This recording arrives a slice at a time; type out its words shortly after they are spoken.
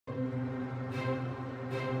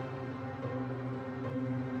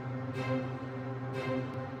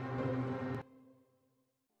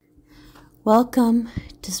Welcome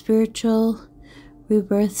to Spiritual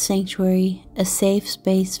Rebirth Sanctuary, a safe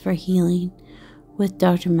space for healing with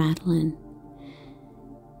Dr. Madeline.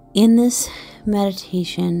 In this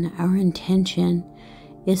meditation, our intention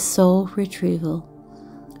is soul retrieval.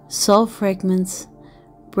 Soul fragments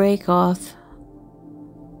break off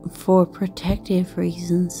for protective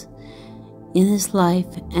reasons in this life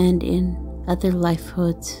and in other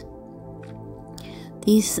lifehoods.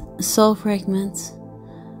 These soul fragments,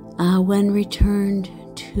 when returned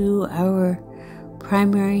to our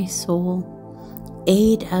primary soul,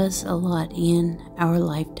 aid us a lot in our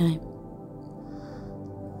lifetime.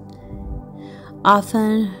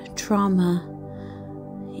 Often, trauma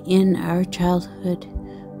in our childhood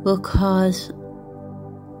will cause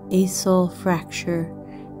a soul fracture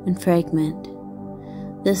and fragment.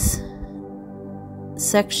 This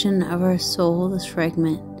section of our soul, this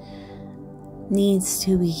fragment, needs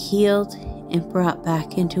to be healed and brought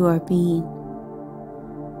back into our being.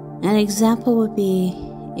 An example would be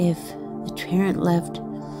if the parent left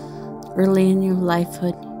early in your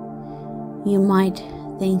lifehood. You might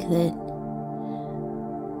think that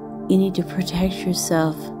you need to protect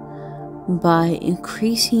yourself by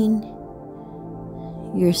increasing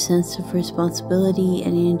your sense of responsibility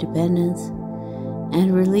and independence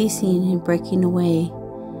and releasing and breaking away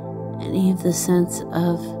any of the sense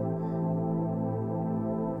of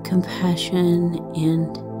compassion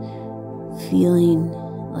and feeling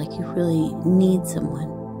like you really need someone.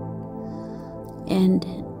 And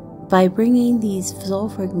by bringing these soul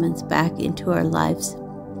fragments back into our lives,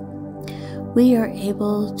 we are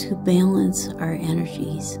able to balance our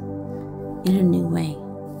energies in a new way.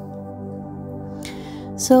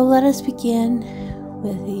 So let us begin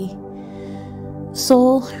with the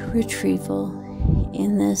soul retrieval.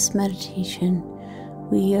 In this meditation,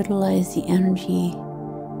 we utilize the energy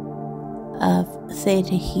of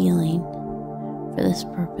Theta Healing for this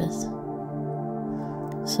purpose.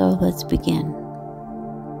 So let's begin.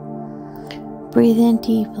 Breathe in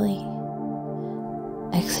deeply.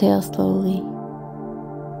 Exhale slowly.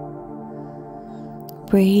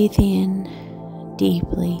 Breathe in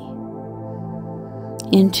deeply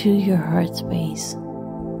into your heart space.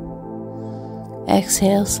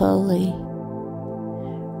 Exhale slowly.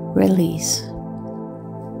 Release.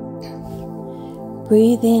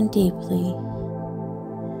 Breathe in deeply,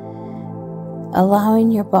 allowing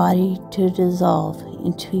your body to dissolve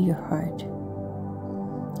into your heart.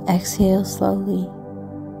 Exhale slowly.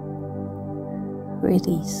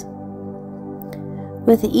 Release.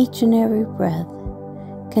 With each and every breath,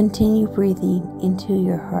 continue breathing into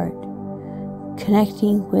your heart,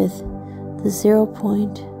 connecting with the 0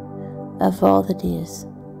 point of all that is.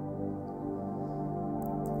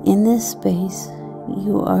 In this space,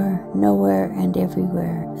 you are nowhere and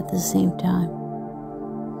everywhere at the same time.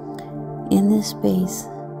 In this space,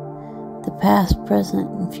 the past, present,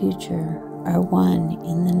 and future are one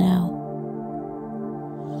in the now.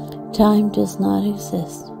 Time does not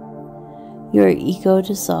exist. Your ego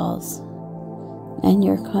dissolves, and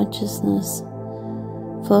your consciousness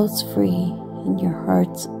floats free in your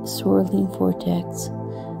heart's swirling vortex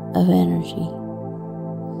of energy.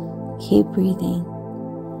 Keep breathing.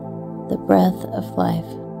 The breath of life.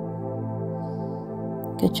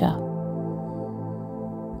 Good job.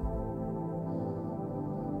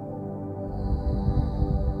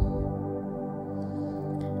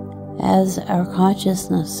 As our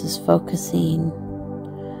consciousness is focusing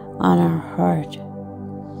on our heart,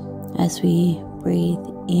 as we breathe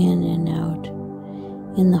in and out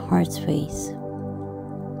in the heart space,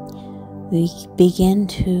 we begin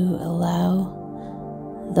to allow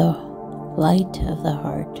the light of the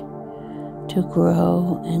heart to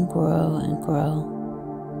grow and grow and grow.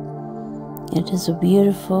 It is a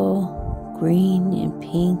beautiful green and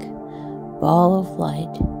pink ball of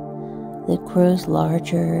light that grows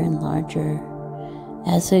larger and larger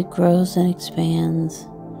as it grows and expands,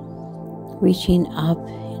 reaching up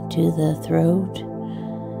into the throat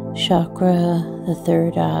chakra, the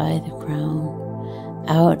third eye, the crown,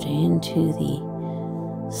 out into the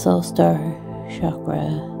soul star chakra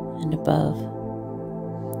and above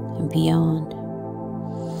and beyond.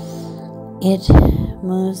 It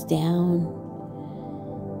moves down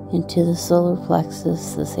into the solar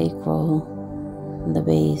plexus, the sacral, the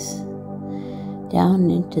base, down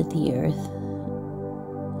into the earth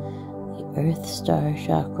star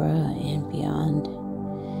chakra and beyond,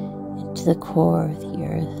 into the core of the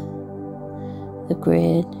earth, the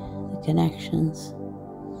grid, the connections.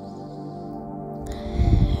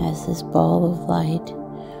 As this ball of light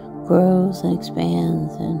grows and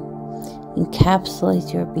expands and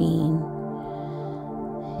encapsulates your being,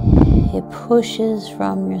 it pushes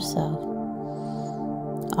from yourself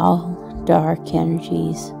all dark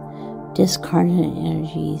energies, discarnate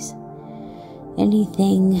energies,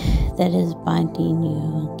 anything that is binding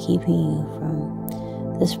you and keeping you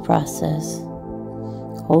from this process,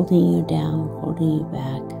 holding you down, holding you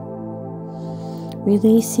back.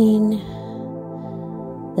 Releasing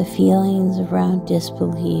the feelings around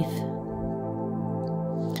disbelief,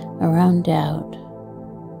 around doubt,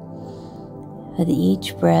 with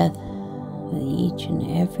each breath, with each and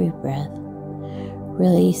every breath,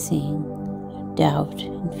 releasing doubt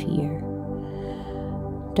and fear,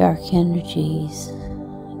 dark energies,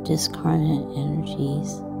 discarnate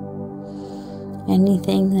energies,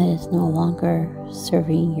 anything that is no longer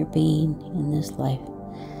serving your being in this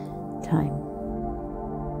lifetime.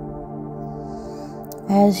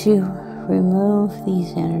 As you remove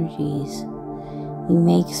these energies, you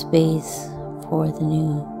make space for the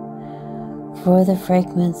new, for the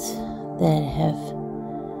fragments that have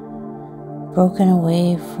broken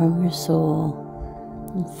away from your soul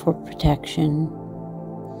for protection.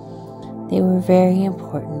 They were very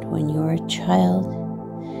important when you were a child,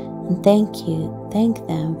 and thank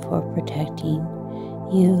them for protecting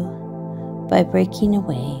you by breaking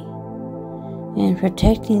away and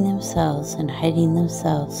protecting themselves and hiding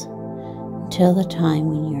themselves until the time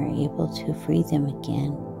when you are able to free them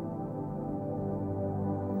again.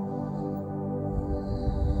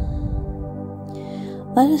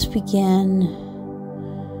 Let us begin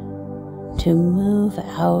to move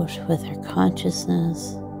out with our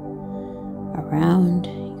consciousness around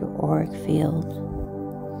your auric field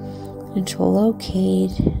and to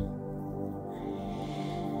locate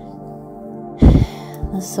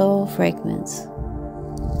the soul fragments.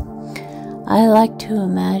 I like to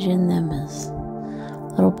imagine them as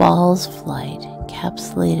little balls of light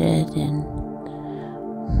encapsulated in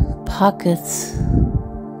pockets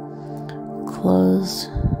closed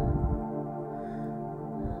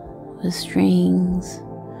with strings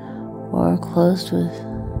or closed with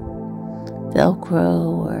Velcro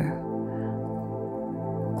or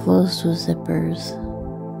closed with zippers,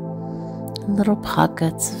 little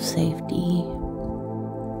pockets of safety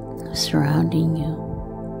surrounding you.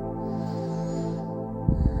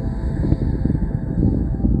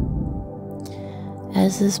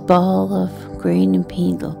 As this ball of green and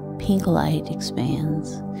pink light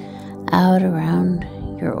expands out around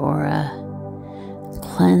your aura,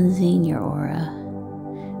 cleansing your aura,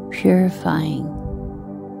 purifying,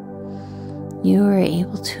 you are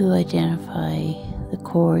able to identify the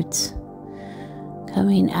cords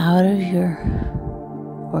coming out of your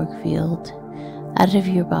auric field, out of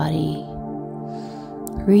your body,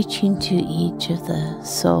 reaching to each of the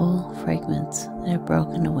soul fragments that are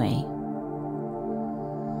broken away.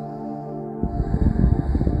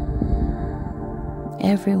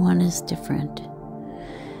 Everyone is different.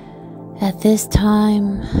 At this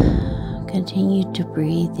time, continue to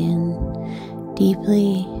breathe in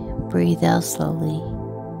deeply, breathe out slowly,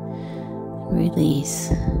 and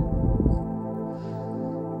release.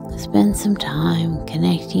 Spend some time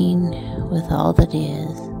connecting with all that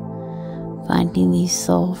is, finding these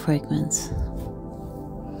soul fragments,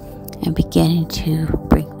 and beginning to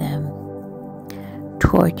bring them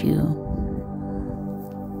toward you.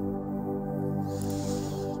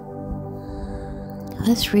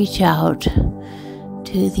 Let's reach out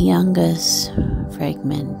to the youngest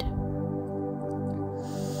fragment.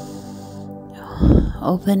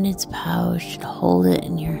 Open its pouch and hold it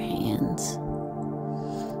in your hands.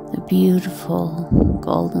 The beautiful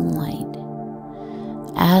golden light.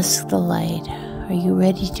 Ask the light, are you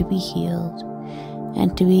ready to be healed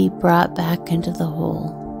and to be brought back into the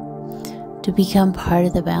whole, to become part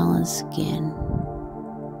of the balance again?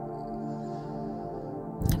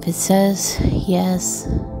 If it says yes,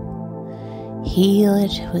 heal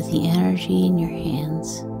it with the energy in your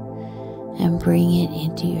hands and bring it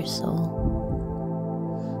into your soul,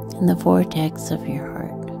 in the vortex of your heart.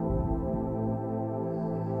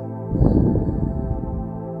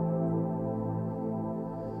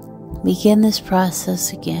 Begin this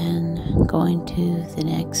process again, going to the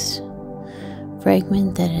next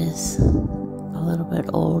fragment that is a little bit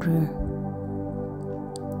older.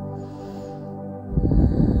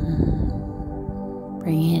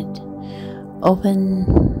 Bring it, open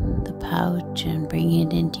the pouch and bring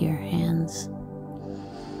it into your hands.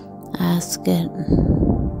 Ask it,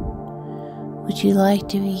 would you like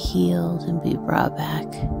to be healed and be brought back?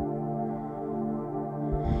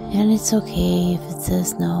 And it's okay if it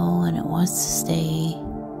says no and it wants to stay.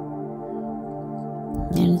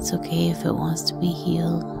 And it's okay if it wants to be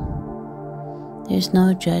healed. There's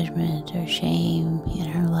no judgment or shame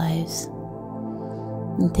in our lives.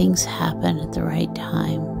 And things happen at the right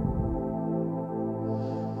time.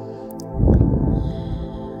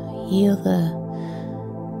 Heal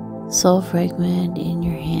the soul fragment in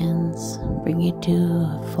your hands. Bring it to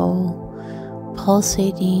a full,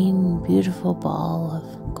 pulsating, beautiful ball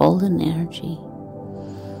of golden energy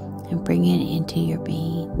and bring it into your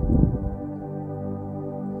being.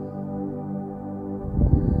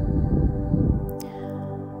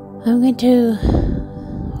 I'm going to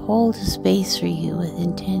hold a space for you with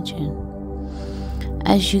intention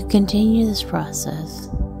as you continue this process,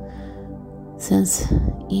 since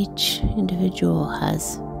each individual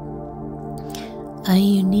has a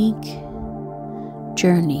unique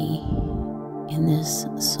journey in this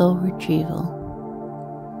soul retrieval.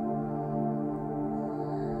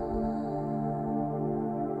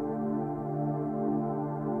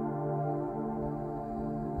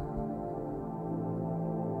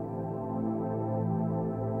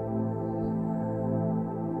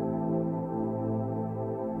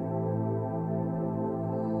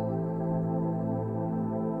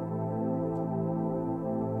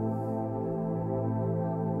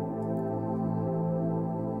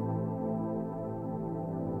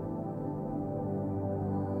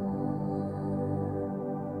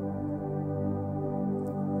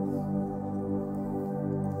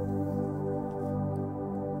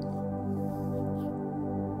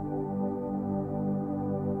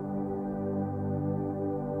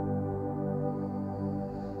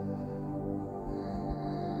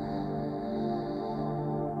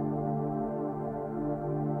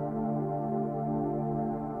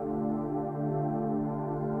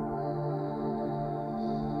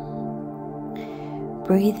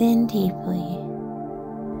 Breathe in deeply.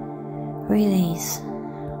 Release.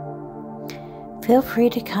 Feel free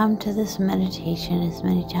to come to this meditation as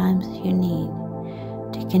many times as you need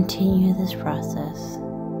to continue this process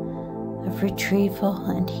of retrieval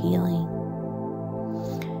and healing.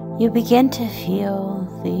 You begin to feel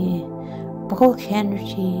the bulk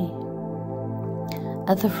energy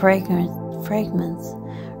of the fragments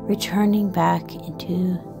returning back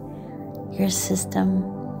into your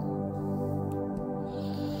system.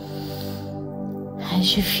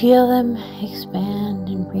 As you feel them expand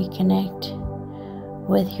and reconnect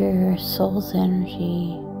with your soul's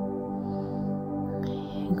energy,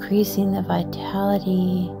 increasing the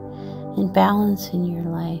vitality and balance in your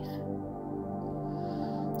life,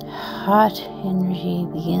 hot energy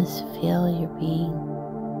begins to fill your being,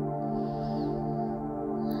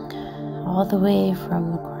 all the way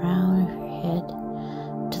from the crown of your head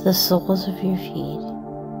to the soles of your feet.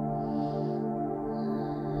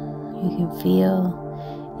 You can feel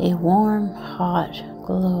a warm, hot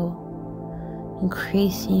glow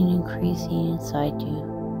increasing inside you.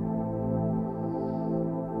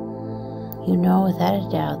 You know without a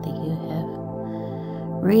doubt that you have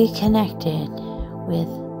reconnected with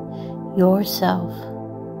yourself,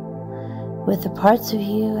 with the parts of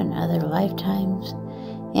you in other lifetimes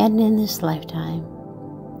and in this lifetime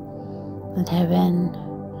that have been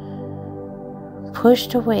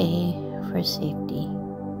pushed away for safety.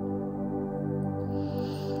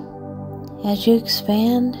 As you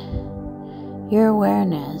expand your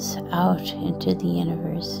awareness out into the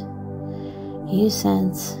universe, you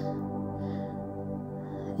sense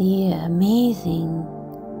the amazing,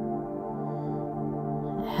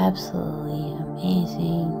 absolutely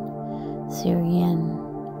amazing Syrian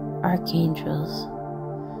archangels,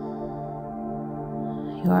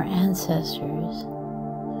 your ancestors,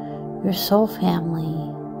 your soul family,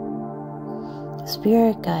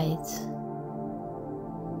 spirit guides,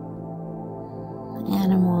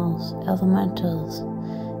 animals, elementals,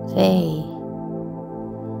 fae,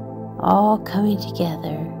 all coming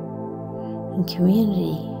together in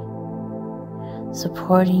community,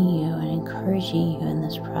 supporting you and encouraging you in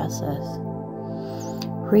this process,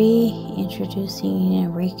 reintroducing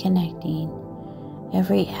and reconnecting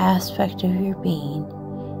every aspect of your being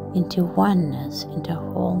into oneness, into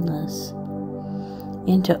wholeness,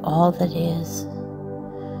 into all that is,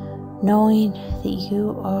 knowing that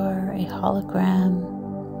you are a hologram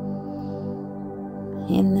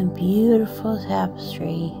in the beautiful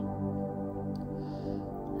tapestry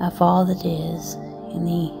of all that is in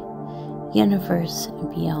the universe and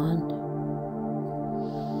beyond.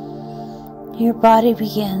 Your body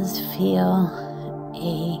begins to feel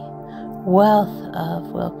a wealth of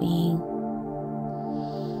well-being.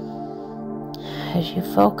 As you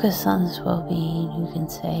focus on this well-being, you can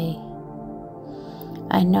say,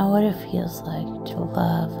 I know what it feels like to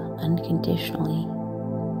love unconditionally,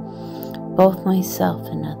 both myself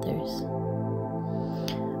and others.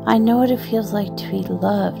 I know what it feels like to be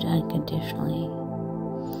loved unconditionally,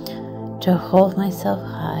 to hold myself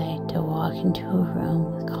high, to walk into a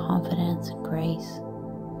room with confidence and grace.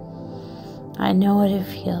 I know what it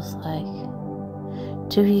feels like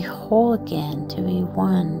to be whole again, to be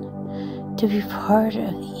one, to be part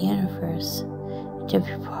of the universe, to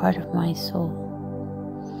be part of my soul.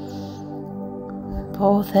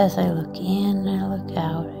 Both as I look in and I look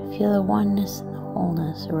out, I feel the oneness and the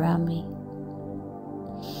wholeness around me.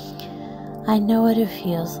 I know what it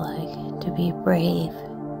feels like to be brave,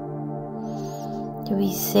 to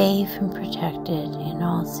be safe and protected in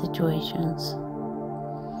all situations.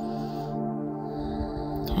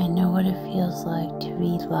 I know what it feels like to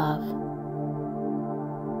be love.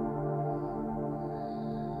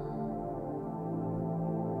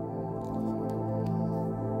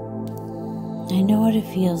 I know what it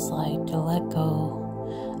feels like to let go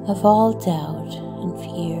of all doubt and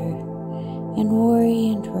fear and worry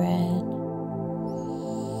and dread.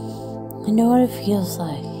 I know what it feels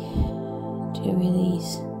like to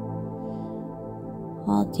release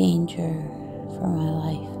all danger from my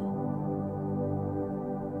life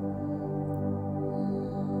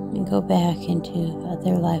and go back into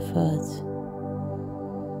other lifehoods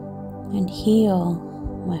and heal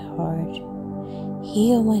my heart,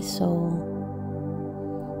 heal my soul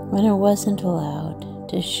when it wasn't allowed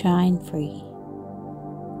to shine free.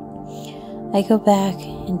 I go back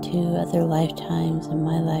into other lifetimes in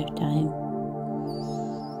my lifetime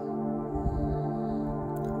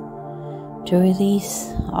to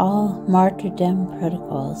release all martyrdom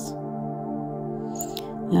protocols,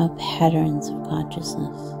 patterns of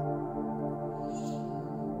consciousness.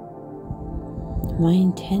 My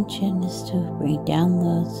intention is to bring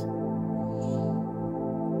downloads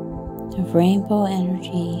of rainbow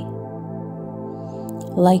energy,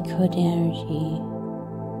 light code energy,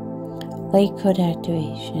 light code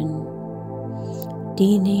activation,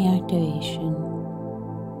 DNA activation,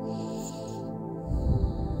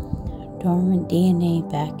 dormant DNA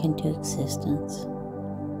back into existence.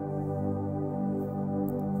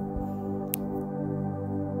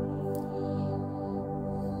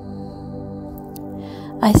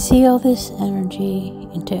 I seal this energy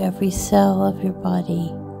into every cell of your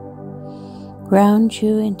body, ground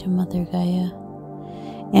you into Mother Gaia,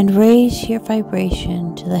 and raise your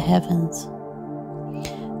vibration to the heavens.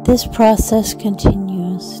 This process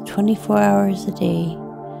continues 24 hours a day,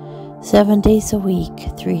 7 days a week,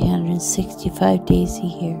 365 days a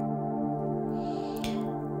year.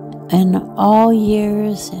 In all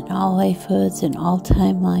years, in all lifehoods, in all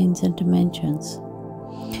timelines and dimensions,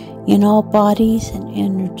 in all bodies and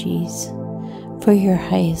energies, for your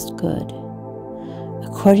highest good,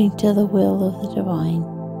 according to the will of the divine.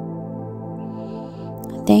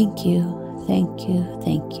 Thank you, thank you,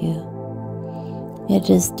 thank you. It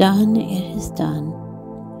is done, it is done,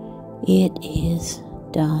 it is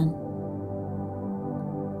done.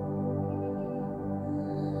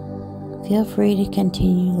 Feel free to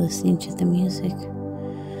continue listening to the music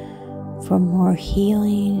for more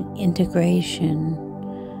healing, integration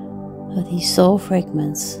of these soul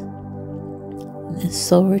fragments, and this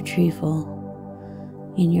soul retrieval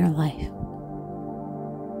in your life.